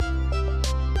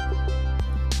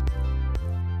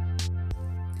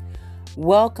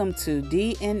Welcome to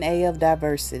DNA of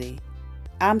Diversity.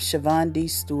 I'm Siobhan D.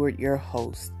 Stewart, your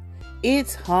host.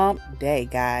 It's hump day,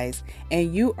 guys,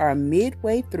 and you are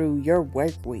midway through your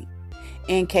work week.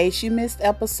 In case you missed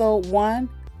episode 1,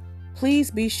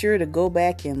 please be sure to go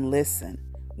back and listen.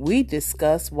 We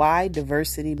discuss why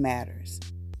diversity matters.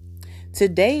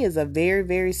 Today is a very,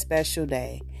 very special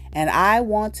day, and I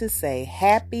want to say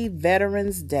Happy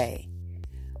Veterans Day.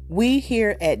 We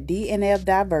here at DNA of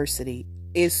Diversity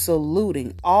is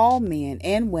saluting all men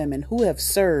and women who have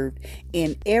served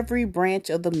in every branch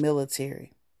of the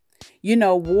military. You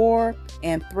know, war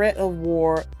and threat of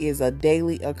war is a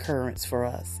daily occurrence for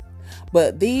us.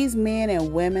 But these men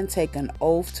and women take an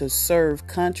oath to serve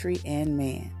country and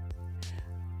man.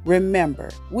 Remember,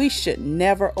 we should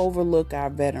never overlook our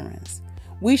veterans.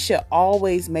 We should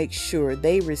always make sure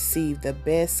they receive the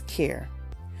best care.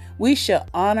 We should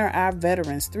honor our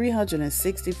veterans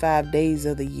 365 days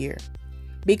of the year.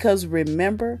 Because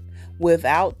remember,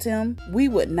 without them, we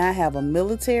would not have a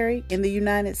military in the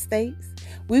United States.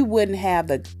 We wouldn't have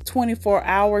the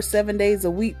 24-hour, 7 days a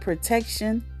week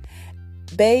protection.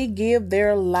 They give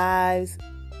their lives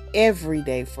every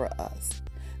day for us.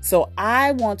 So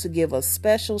I want to give a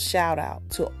special shout out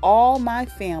to all my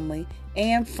family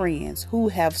and friends who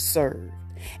have served.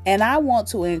 And I want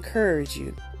to encourage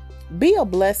you, be a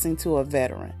blessing to a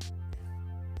veteran.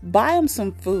 Buy them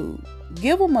some food.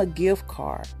 Give them a gift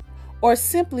card, or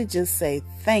simply just say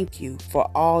thank you for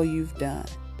all you've done.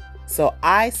 So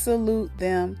I salute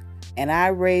them and I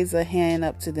raise a hand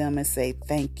up to them and say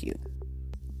thank you.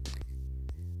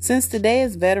 Since today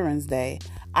is Veterans Day,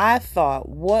 I thought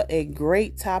what a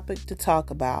great topic to talk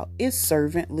about is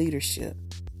servant leadership.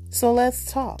 So let's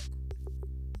talk.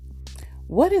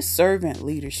 What is servant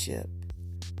leadership?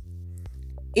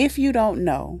 If you don't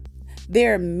know,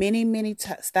 there are many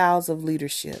styles of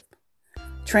leadership.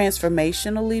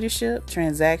 Transformational leadership,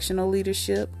 transactional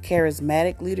leadership,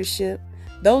 charismatic leadership.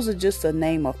 Those are just to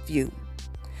name a few.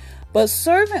 But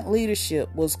servant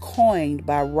leadership was coined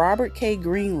by Robert K.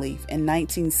 Greenleaf in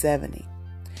 1970,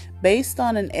 based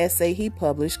on an essay he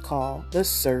published called The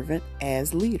Servant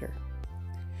as Leader.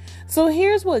 So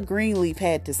here's what Greenleaf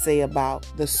had to say about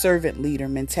the servant leader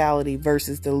mentality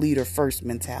versus the leader first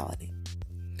mentality.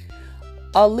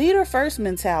 A leader first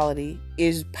mentality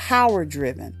is power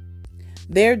driven.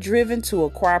 They're driven to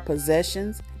acquire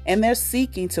possessions and they're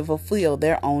seeking to fulfill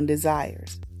their own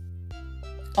desires.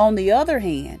 On the other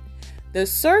hand, the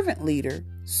servant leader,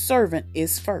 servant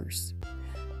is first.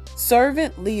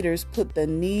 Servant leaders put the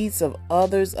needs of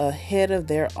others ahead of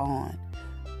their own.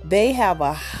 They have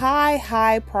a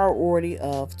high priority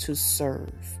of to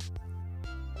serve.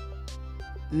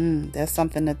 That's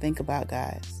something to think about,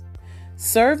 guys.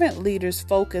 Servant leaders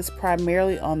focus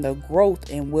primarily on the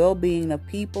growth and well-being of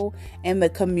people and the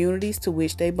communities to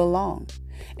which they belong.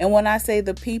 And when I say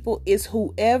the people, it's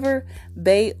whoever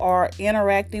they are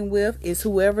interacting with, it's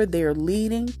whoever they're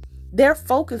leading. They're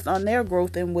focused on their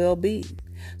growth and well-being.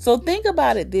 So think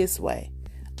about it this way.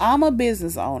 I'm a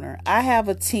business owner. I have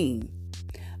a team.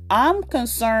 I'm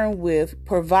concerned with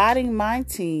providing my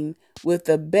team with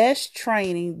the best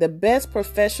training, the best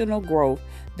professional growth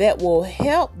that will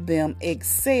help them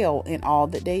excel in all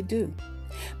that they do.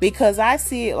 Because I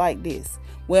see it like this.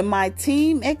 When my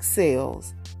team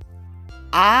excels,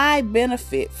 I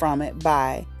benefit from it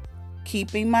by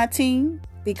keeping my team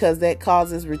because that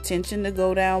causes retention to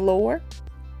go down lower.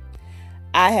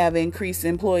 I have increased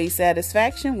employee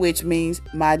satisfaction, which means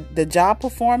the job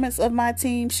performance of my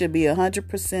team should be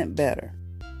 100% better.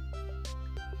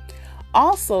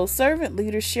 Also, servant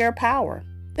leaders share power.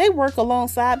 They work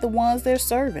alongside the ones they're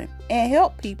serving and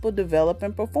help people develop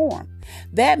and perform.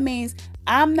 That means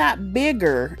I'm not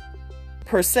bigger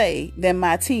per se than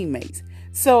my teammates.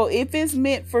 So if it's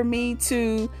meant for me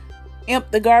to empty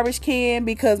the garbage can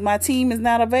because my team is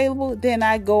not available, then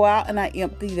I go out and I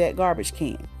empty that garbage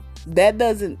can. That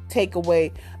doesn't take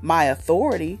away my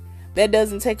authority. That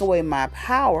doesn't take away my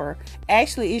power.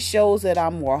 Actually, it shows that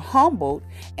I'm more humbled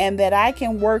and that I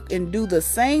can work and do the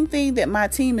same thing that my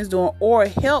team is doing or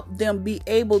help them be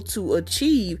able to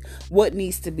achieve what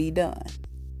needs to be done.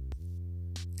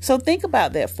 So think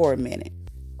about that for a minute.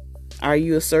 Are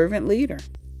you a servant leader?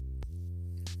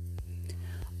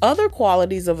 Other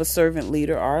qualities of a servant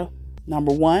leader are,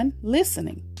 number 1,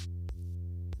 listening.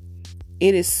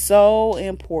 It is so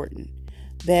important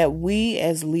that we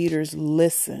as leaders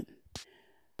listen.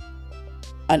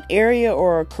 An area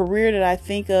or a career that I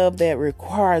think of that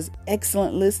requires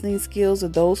excellent listening skills are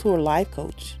those who are life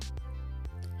coach.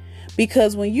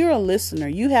 Because when you're a listener,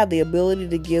 you have the ability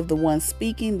to give the one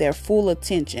speaking their full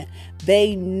attention.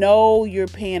 They know you're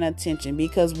paying attention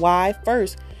because why?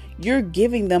 First, you're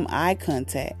giving them eye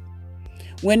contact.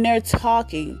 When they're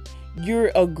talking,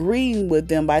 you're agreeing with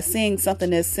them by saying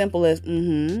something as simple as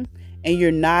and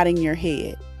you're nodding your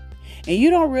head. And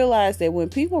you don't realize that when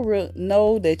people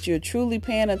know that you're truly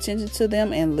paying attention to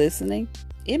them and listening,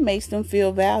 it makes them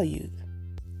feel valued.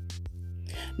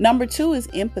 Number 2 is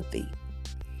empathy.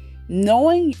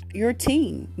 Knowing your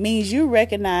team means you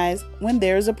recognize when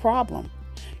there's a problem.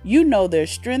 You know their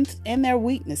strengths and their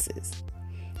weaknesses.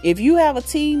 If you have a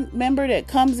team member that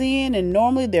comes in and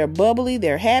normally they're bubbly,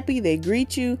 they're happy, they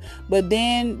greet you, but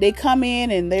then they come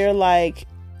in and they're like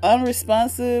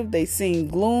unresponsive, they seem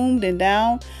gloomed and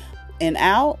down and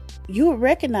out, you'll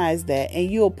recognize that and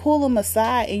you'll pull them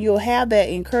aside and you'll have that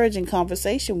encouraging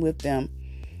conversation with them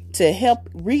to help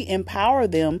re-empower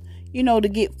them, to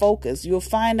get focused. You'll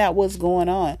find out what's going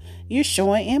on. You're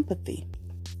showing empathy.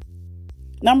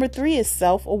 Number 3 is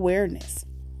self-awareness.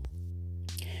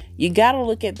 You got to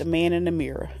look at the man in the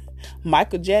mirror.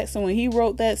 Michael Jackson, when he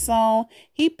wrote that song,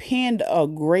 he penned a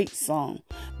great song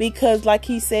because like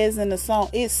he says in the song,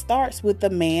 it starts with the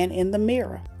man in the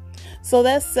mirror. So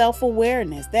that's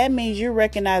self-awareness. That means you're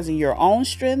recognizing your own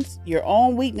strengths, your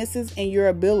own weaknesses, and your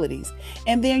abilities.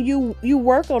 And then you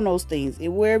work on those things.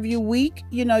 And wherever you're weak,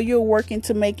 you're working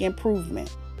to make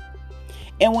improvement.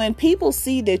 And when people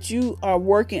see that you are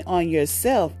working on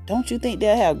yourself, don't you think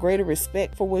they'll have greater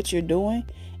respect for what you're doing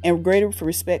and greater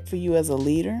respect for you as a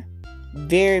leader?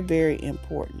 Very, very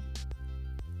important.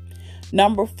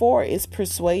 Number 4 is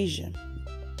persuasion.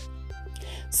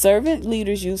 Servant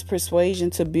leaders use persuasion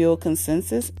to build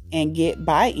consensus and get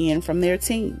buy-in from their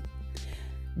team.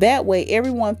 That way,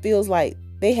 everyone feels like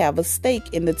they have a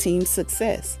stake in the team's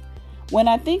success. When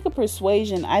I think of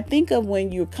persuasion, I think of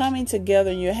when you're coming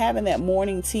together and you're having that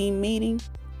morning team meeting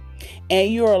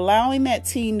and you're allowing that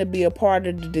team to be a part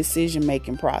of the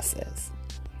decision-making process.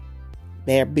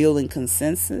 They're building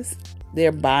consensus.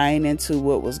 They're buying into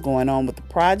what was going on with the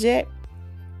project.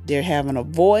 They're having a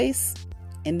voice.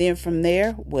 And then from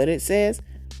there, what it says,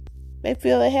 they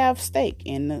feel they have stake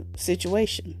in the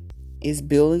situation. It's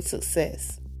building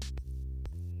success.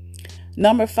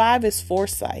 Number 5 is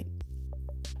foresight.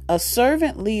 A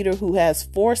servant leader who has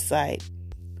foresight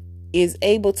is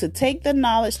able to take the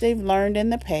knowledge they've learned in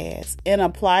the past and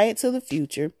apply it to the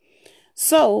future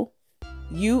so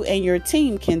you and your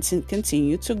team can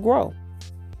continue to grow.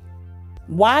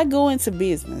 Why go into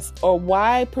business or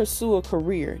why pursue a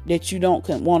career that you don't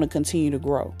want to continue to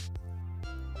grow?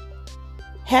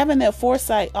 Having that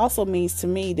foresight also means to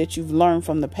me that you've learned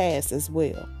from the past as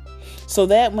well. So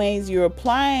that means you're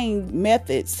applying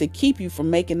methods to keep you from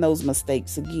making those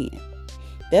mistakes again.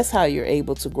 That's how you're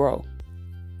able to grow.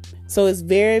 So it's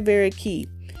very, very key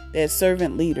that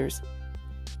servant leaders,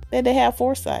 that they have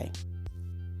foresight.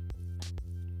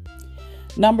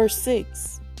 Number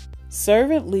 6.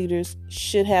 Servant leaders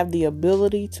should have the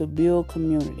ability to build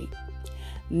community,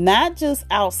 not just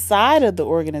outside of the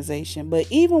organization, but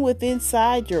even within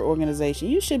inside your organization.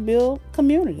 You should build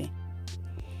community.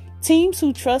 Teams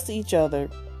who trust each other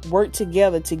work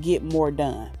together to get more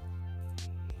done.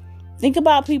 Think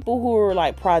about people who are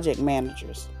like project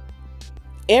managers.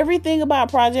 Everything about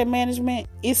project management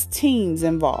is teams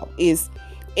involved.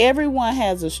 Everyone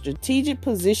has a strategic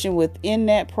position within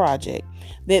that project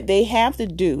that they have to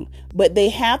do, but they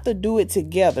have to do it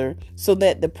together so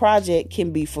that the project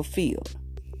can be fulfilled.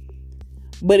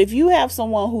 But if you have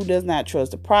someone who does not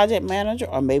trust the project manager,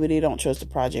 or maybe they don't trust the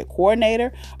project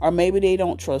coordinator, or maybe they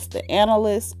don't trust the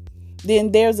analyst,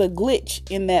 then there's a glitch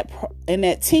in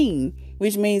that team,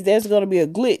 which means there's going to be a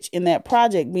glitch in that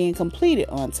project being completed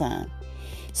on time.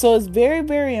 So it's very,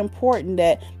 very important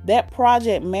that that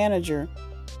project manager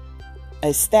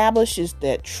establishes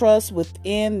that trust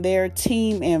within their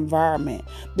team environment.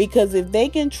 Because if they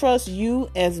can trust you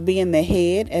as being the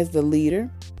head, as the leader,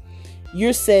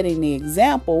 you're setting the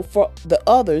example for the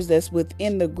others that's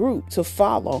within the group to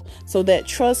follow, so that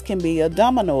trust can be a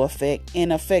domino effect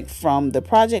and affect from the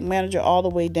project manager all the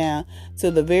way down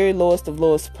to the very lowest of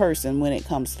lowest person when it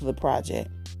comes to the project.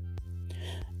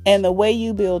 And the way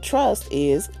you build trust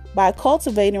is by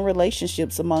cultivating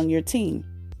relationships among your team.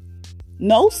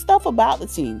 Know stuff about the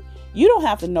team. You don't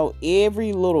have to know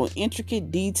every little intricate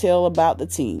detail about the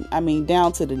team. I mean,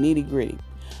 down to the nitty gritty.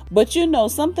 But you know,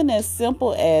 something as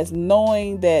simple as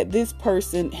knowing that this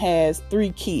person has 3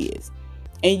 kids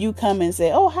and you come and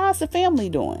say, oh, how's the family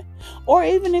doing? Or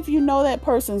even if you know that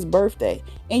person's birthday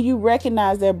and you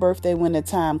recognize their birthday when the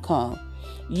time comes,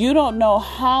 you don't know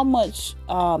how much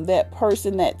that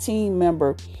person, that team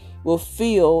member will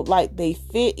feel like they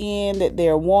fit in, that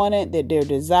they're wanted, that they're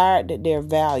desired, that they're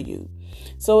valued.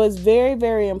 So it's very,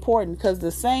 very important, because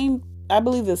the same I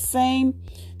believe the same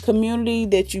community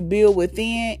that you build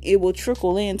within, it will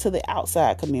trickle into the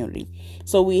outside community.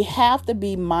 So we have to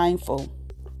be mindful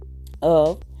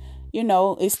of,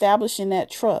 establishing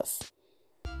that trust.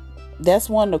 That's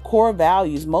one of the core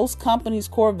values. Most companies'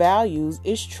 core values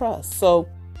is trust. So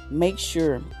make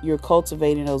sure you're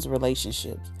cultivating those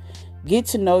relationships. Get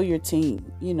to know your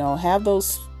team. Have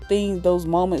those things, those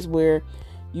moments where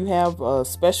you have a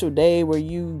special day where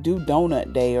you do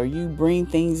donut day, or you bring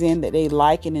things in that they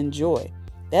like and enjoy.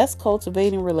 That's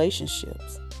cultivating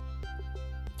relationships.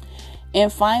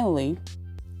 And finally,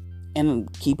 and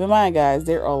keep in mind, guys,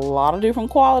 there are a lot of different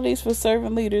qualities for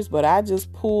servant leaders, but I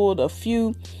just pulled a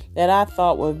few that I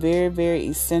thought were very, very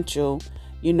essential,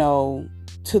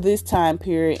 to this time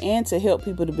period, and to help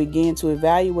people to begin to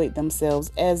evaluate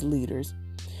themselves as leaders.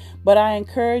 But I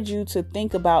encourage you to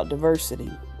think about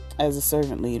diversity as a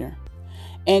servant leader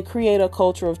and create a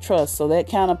culture of trust. So that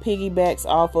kind of piggybacks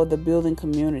off of the building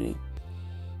community.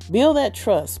 Build that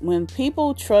trust. When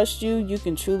people trust you, you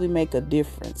can truly make a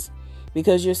difference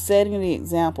because you're setting the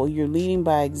example. You're leading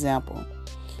by example.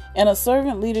 And a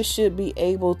servant leader should be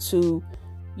able to,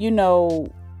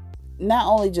 not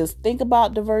only just think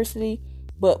about diversity,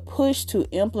 but push to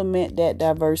implement that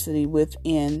diversity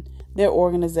within their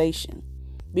organization.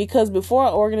 Because before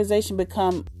an organization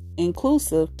become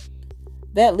inclusive,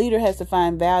 that leader has to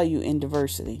find value in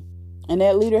diversity. And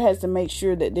that leader has to make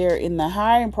sure that they're in the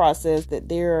hiring process, that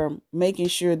they're making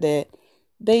sure that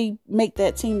they make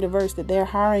that team diverse, that they're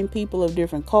hiring people of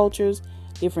different cultures,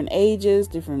 different ages,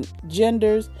 different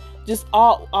genders, just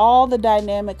all the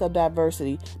dynamic of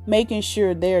diversity, making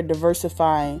sure they're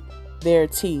diversifying their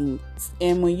teams.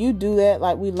 And when you do that,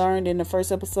 like we learned in the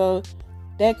first episode,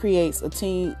 that creates a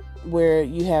team where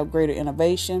you have greater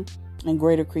innovation and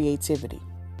greater creativity.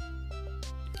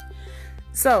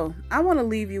 So I want to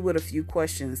leave you with a few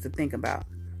questions to think about.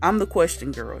 I'm the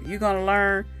question girl. You're going to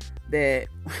learn that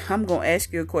I'm going to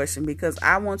ask you a question because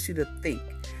I want you to think.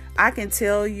 I can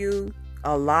tell you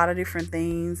a lot of different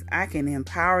things. I can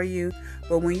empower you.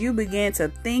 But when you begin to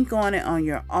think on it on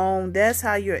your own, that's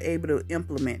how you're able to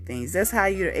implement things. That's how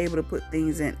you're able to put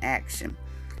things in action.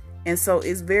 And so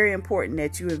it's very important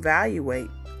that you evaluate.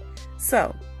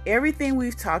 So everything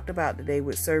we've talked about today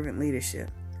with servant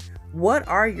leadership, what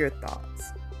are your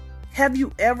thoughts? Have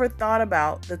you ever thought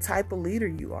about the type of leader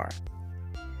you are?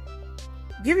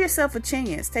 Give yourself a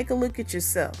chance. Take a look at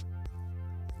yourself.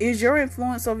 Is your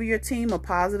influence over your team a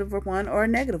positive one or a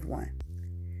negative one?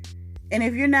 And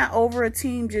if you're not over a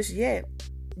team just yet,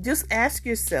 just ask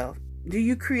yourself, do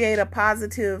you create a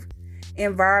positive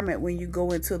environment when you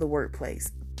go into the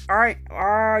workplace?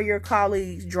 Are your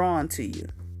colleagues drawn to you?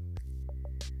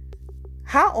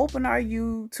 How open are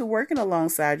you to working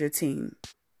alongside your team?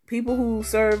 People who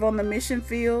serve on the mission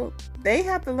field, they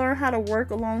have to learn how to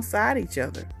work alongside each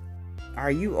other.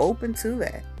 Are you open to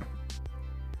that?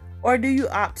 Or do you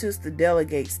opt just to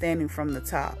delegate standing from the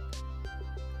top?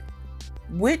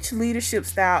 Which leadership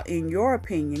style, in your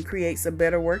opinion, creates a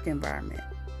better work environment?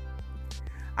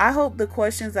 I hope the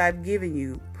questions I've given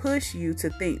you push you to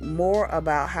think more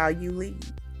about how you lead.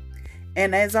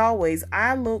 And as always,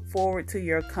 I look forward to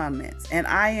your comments, and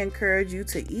I encourage you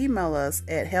to email us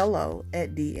at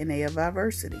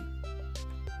hello@DNAofDiversity.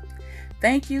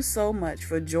 Thank you so much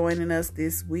for joining us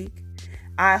this week.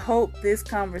 I hope this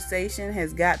conversation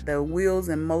has got the wheels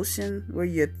in motion where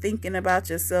you're thinking about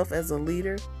yourself as a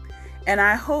leader. And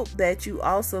I hope that you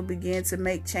also begin to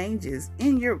make changes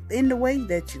in the way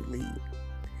that you lead.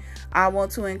 I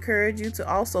want to encourage you to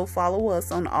also follow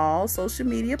us on all social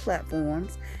media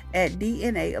platforms at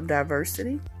DNA of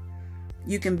Diversity.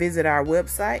 You can visit our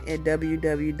website at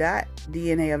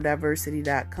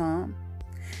www.dnaofdiversity.com.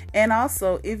 And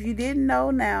also, if you didn't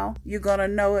know now, you're going to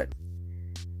know it.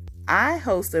 I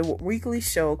host a weekly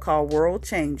show called World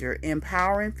Changer,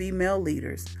 Empowering Female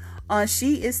Leaders on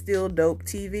She Is Still Dope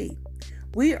TV.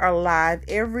 We are live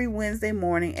every Wednesday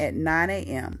morning at 9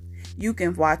 a.m. You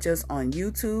can watch us on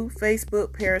YouTube,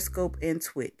 Facebook, Periscope, and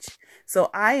Twitch. So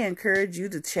I encourage you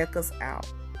to check us out.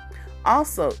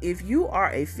 Also, if you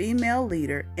are a female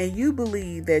leader and you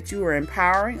believe that you are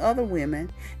empowering other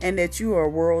women and that you are a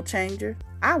world changer,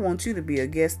 I want you to be a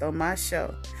guest on my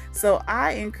show. So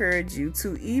I encourage you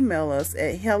to email us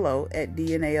at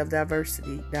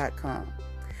hello@dnaofdiversity.com.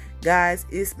 Guys,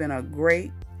 it's been a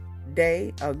great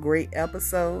day, a great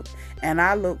episode, and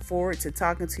I look forward to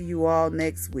talking to you all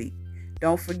next week.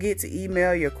 Don't forget to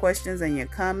email your questions and your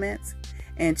comments,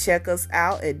 and check us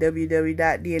out at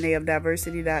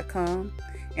www.dnaofdiversity.com.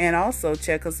 And also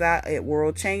check us out at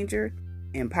World Changer,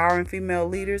 Empowering Female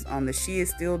Leaders on the She Is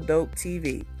Still Dope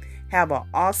TV. Have an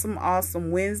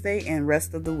awesome Wednesday and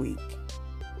rest of the week.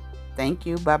 Thank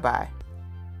you. Bye bye.